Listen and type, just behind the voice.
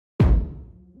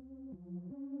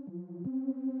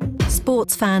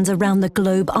sports fans around the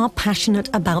globe are passionate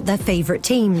about their favourite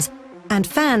teams, and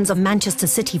fans of Manchester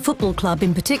City Football Club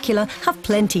in particular have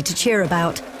plenty to cheer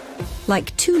about.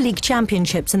 Like 2 league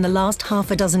championships in the last half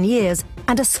a dozen years,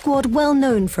 and a squad well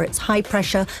known for its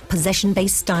high-pressure,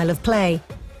 possession-based style of play.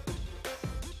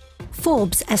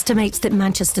 Forbes estimates that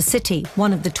Manchester City,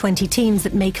 one of the 20 teams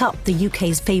that make up the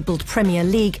UK's fabled Premier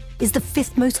League, is the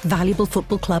 5th most valuable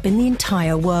football club in the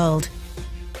entire world.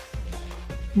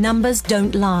 Numbers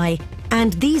don't lie,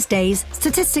 and these days,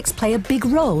 statistics play a big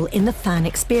role in the fan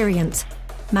experience.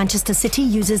 Manchester City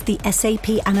uses the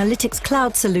SAP Analytics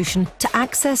Cloud solution to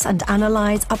access and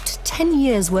analyse up to 10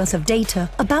 years' worth of data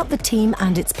about the team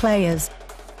and its players.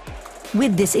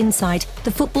 With this insight,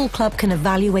 the football club can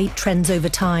evaluate trends over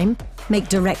time, make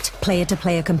direct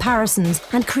player-to-player comparisons,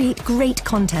 and create great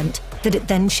content that it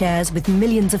then shares with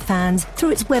millions of fans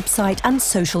through its website and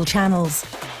social channels.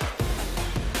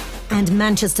 And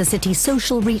Manchester City's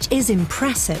social reach is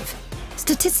impressive.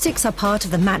 Statistics are part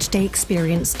of the matchday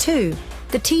experience too.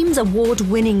 The team's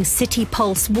award-winning City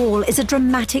Pulse wall is a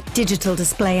dramatic digital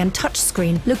display and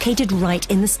touchscreen located right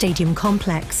in the stadium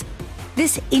complex.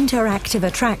 This interactive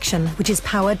attraction, which is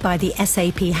powered by the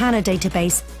SAP HANA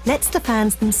database, lets the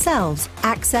fans themselves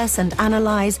access and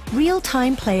analyse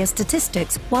real-time player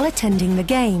statistics while attending the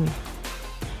game.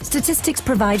 Statistics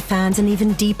provide fans an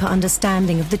even deeper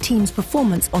understanding of the team's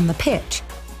performance on the pitch.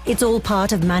 It's all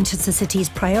part of Manchester City's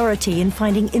priority in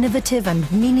finding innovative and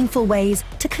meaningful ways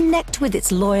to connect with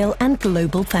its loyal and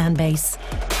global fan base.